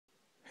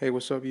Hey,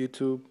 what's up,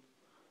 YouTube?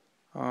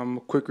 A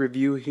quick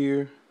review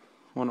here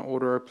on an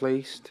order I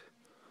placed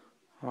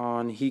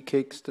on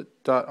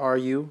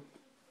Heatkickz.ru,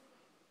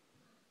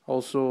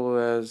 also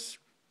as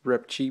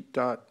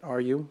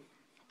repcheap.ru.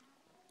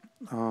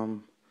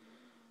 Um,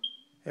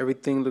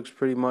 Everything looks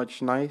pretty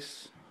much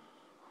nice.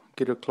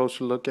 Get a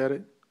closer look at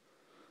it.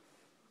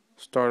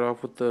 Start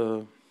off with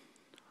the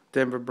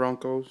Denver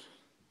Broncos,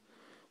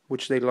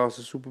 which they lost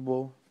the Super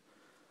Bowl.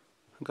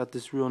 I got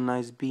this real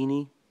nice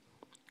beanie.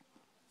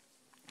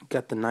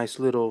 Got the nice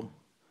little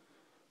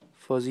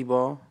fuzzy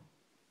ball.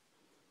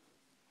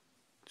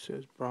 It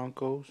says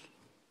Broncos.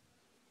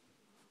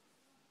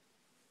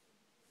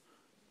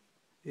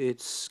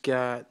 It's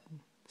got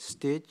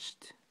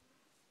stitched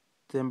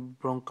Denver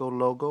Bronco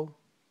logo.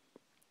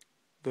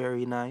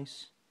 Very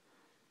nice.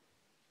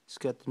 It's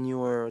got the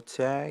New Era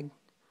tag,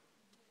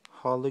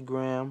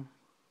 hologram,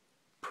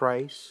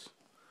 price.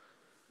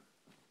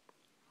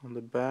 On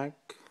the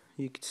back,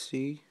 you can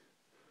see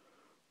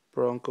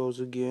Broncos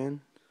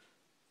again,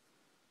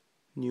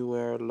 New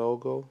Era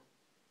logo,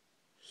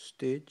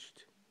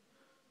 stitched.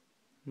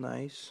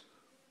 Nice.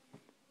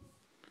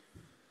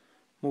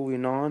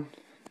 Moving on,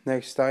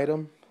 next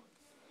item,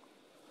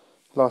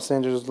 Los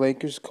Angeles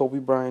Lakers Kobe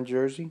Bryant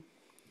jersey,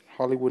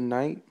 Hollywood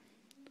Night.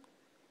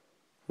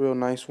 Real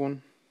nice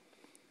one.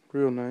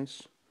 Real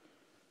nice.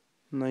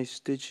 Nice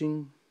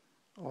stitching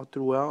all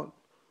throughout,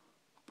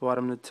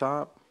 bottom to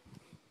top.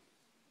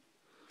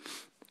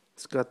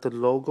 It's got the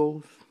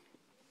logos,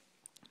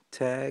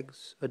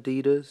 tags,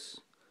 Adidas,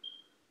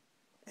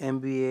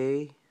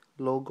 NBA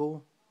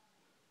logo.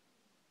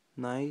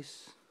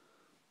 Nice.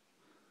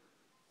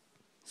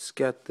 It's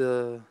got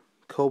the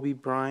Kobe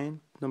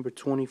Bryant number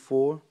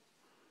 24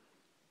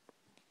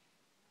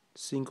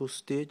 single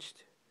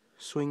stitched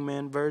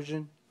swingman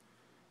version.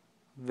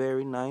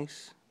 Very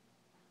nice.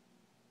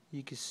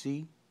 You can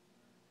see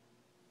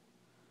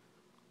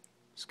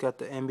it's got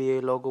the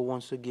NBA logo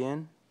once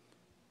again.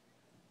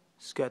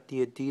 It's got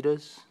the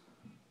Adidas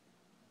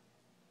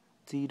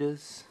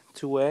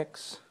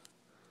 2X.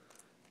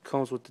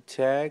 Comes with the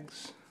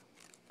tags,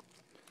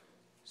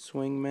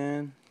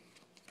 swingman,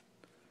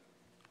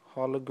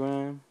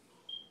 hologram.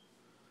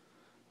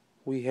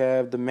 We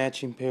have the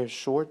matching pair of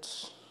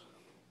shorts.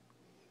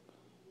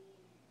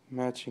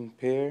 Matching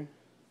pair.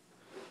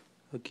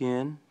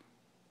 Again,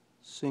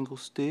 single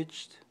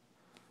stitched.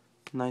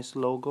 Nice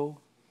logo.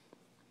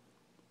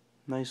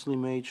 Nicely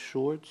made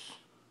shorts.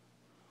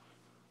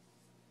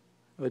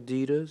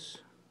 Adidas.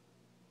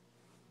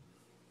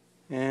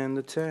 And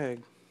the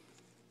tag.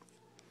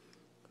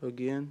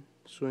 Again,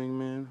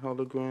 swingman,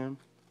 hologram.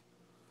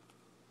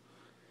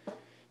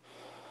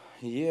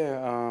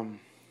 Yeah,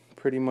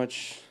 pretty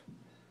much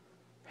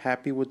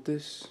happy with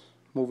this.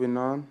 Moving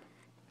on.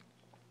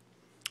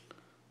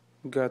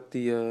 Got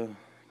the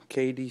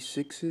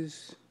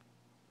KD6s.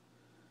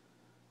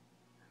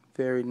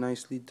 Very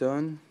nicely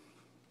done.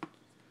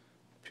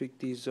 Pick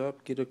these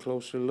up, get a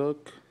closer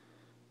look.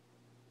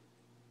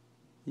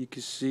 You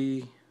can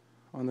see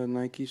on the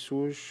Nike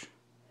swoosh,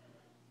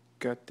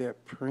 got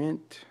that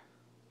print.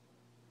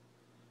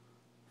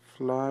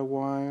 Fly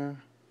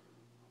wire.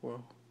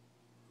 Whoa.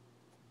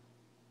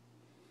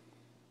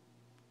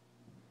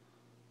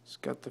 It's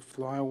got the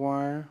fly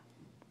wire.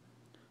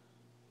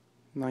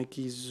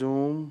 Nike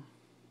Zoom.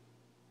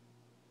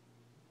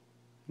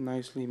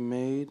 Nicely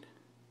made.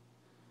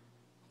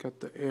 Got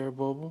the air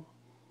bubble.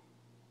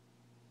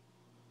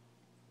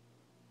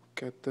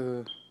 Got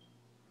the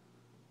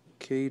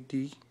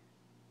KD.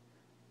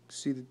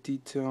 See the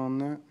detail on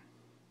that.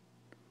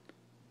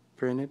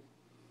 Printed.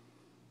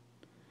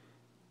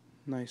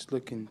 Nice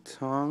looking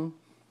tongue.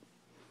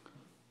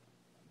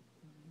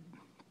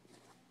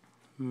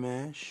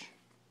 Mesh.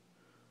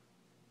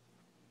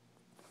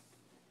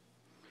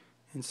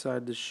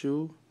 Inside the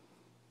shoe,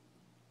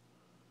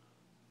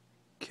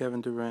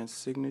 Kevin Durant's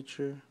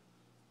signature.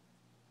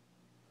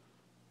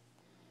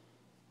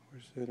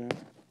 Where's that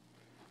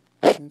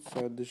at?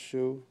 Inside the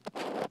shoe.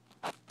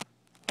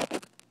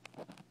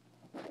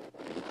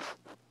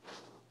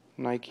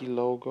 Nike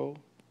logo.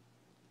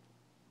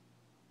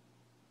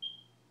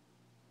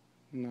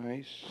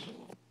 Nice.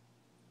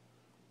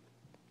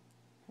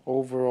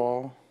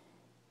 Overall,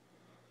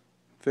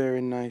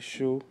 very nice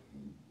shoe.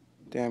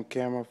 Damn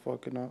camera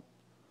fucking up.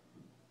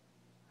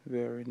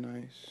 Very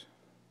nice.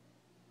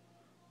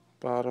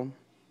 Bottom.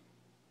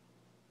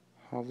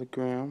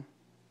 Hologram.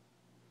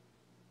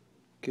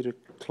 Get a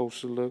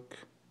closer look.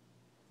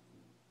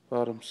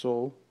 Bottom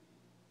sole.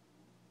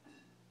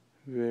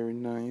 Very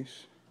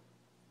nice.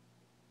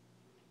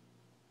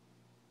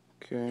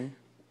 Okay.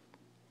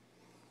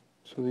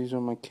 So these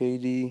are my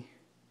KD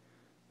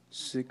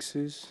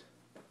 6s.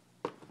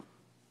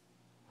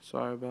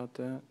 Sorry about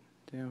that.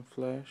 Damn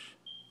flash.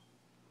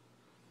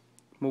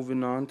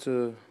 Moving on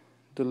to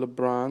the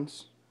LeBron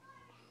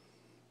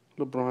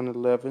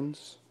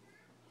 11s.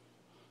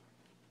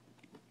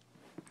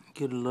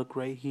 Get a look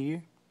right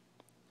here.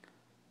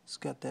 It's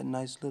got that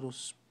nice little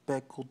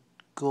speckled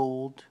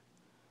goldish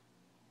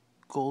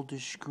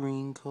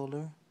green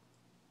color.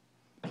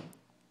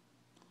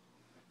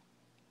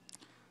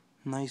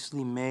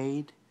 Nicely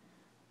made.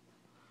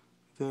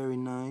 Very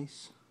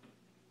nice.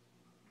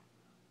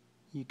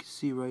 You can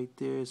see right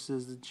there it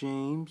says the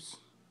James.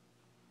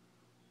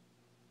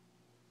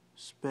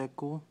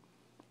 Speckle.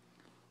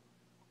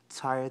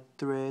 Tire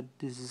thread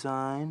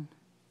design,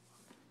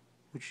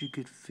 which you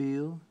could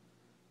feel.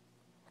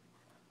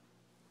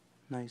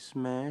 Nice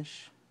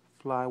mesh.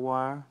 Fly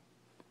wire.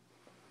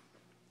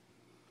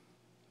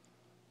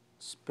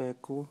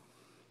 Speckle.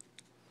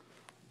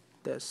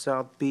 That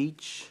South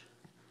Beach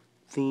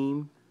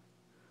theme.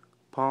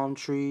 Palm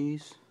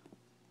trees.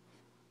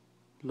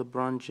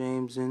 LeBron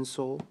James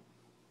insole.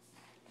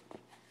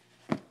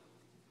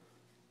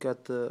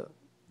 Got the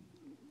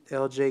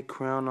LJ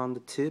crown on the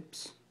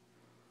tips.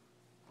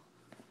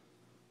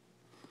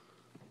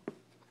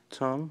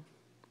 Tongue.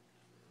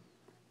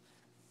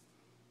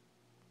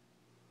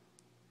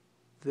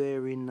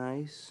 Very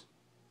nice.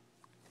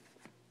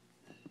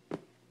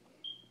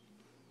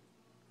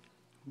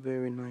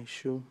 Very nice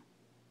shoe.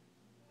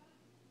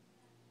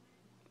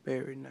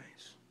 Very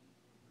nice.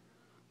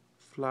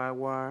 Fly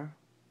wire.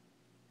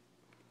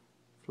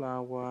 Fly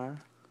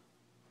wire.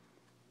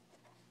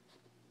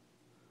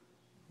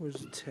 Where's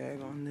the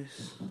tag on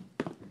this?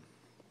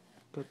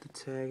 Got the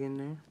tag in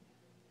there.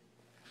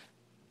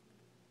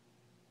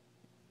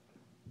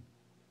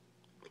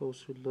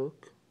 Closer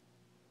look.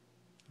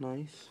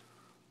 Nice.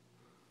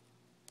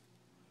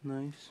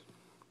 Nice.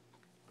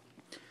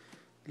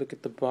 Look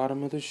at the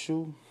bottom of the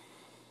shoe.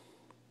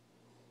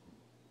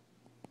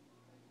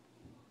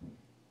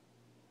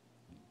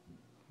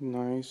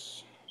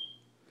 Nice.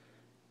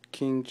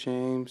 King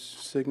James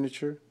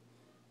signature.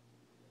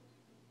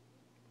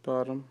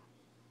 Bottom.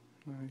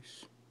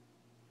 Nice.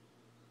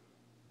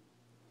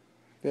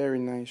 Very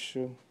nice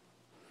shoe.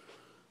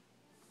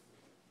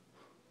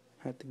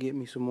 Have to get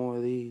me some more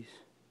of these.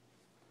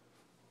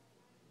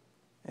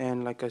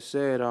 And like I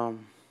said,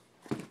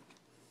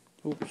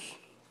 oops.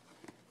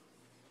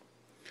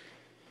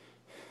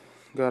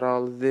 Got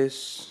all of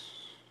this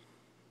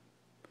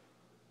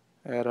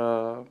at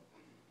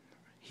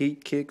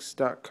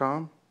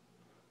Heatkickz.com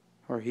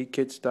or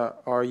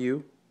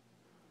Heatkickz.ru.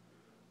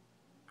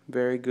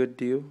 Very good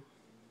deal.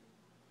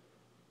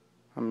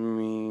 I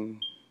mean,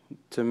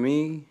 to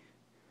me,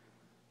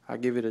 I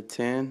give it a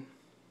 10.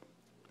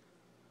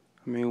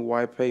 I mean,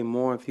 why pay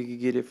more if you could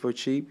get it for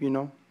cheap, you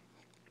know?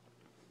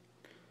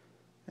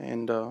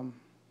 And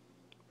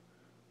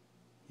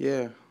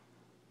yeah,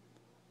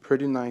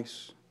 pretty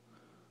nice.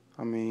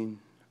 I mean,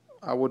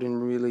 I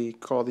wouldn't really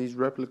call these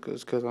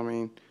replicas because, I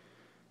mean,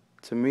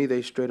 to me,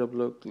 they straight up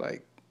look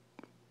like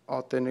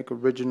authentic,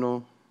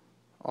 original,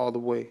 all the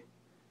way.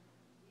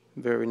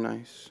 Very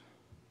nice.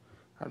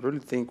 I really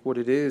think what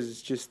it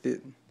is just that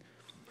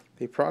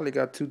they probably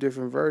got two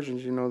different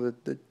versions, you know,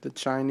 the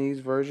Chinese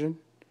version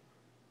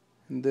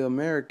and the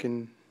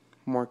American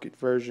market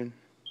version.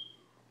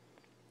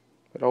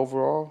 But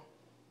overall,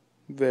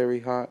 very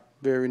hot,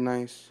 very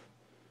nice,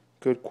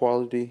 good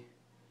quality,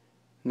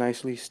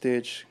 nicely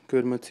stitched,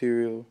 good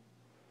material.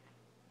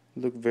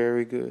 Look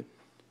very good.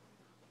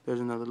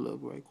 There's another look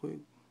right quick.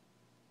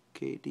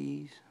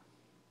 KD's,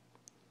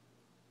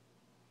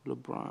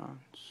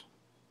 LeBron's.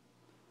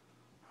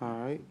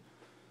 Alright.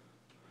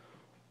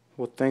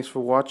 Well, thanks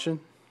for watching.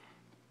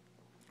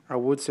 I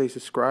would say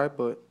subscribe,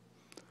 but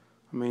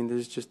I mean, this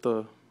is just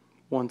a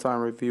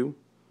one-time review.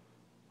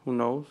 Who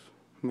knows?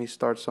 May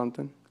start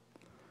something.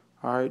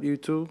 Alright,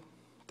 YouTube.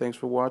 Thanks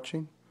for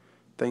watching.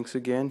 Thanks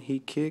again,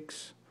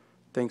 Heatkickz.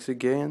 Thanks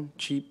again,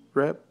 Cheap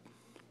Rep.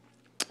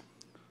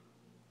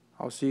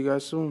 I'll see you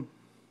guys soon.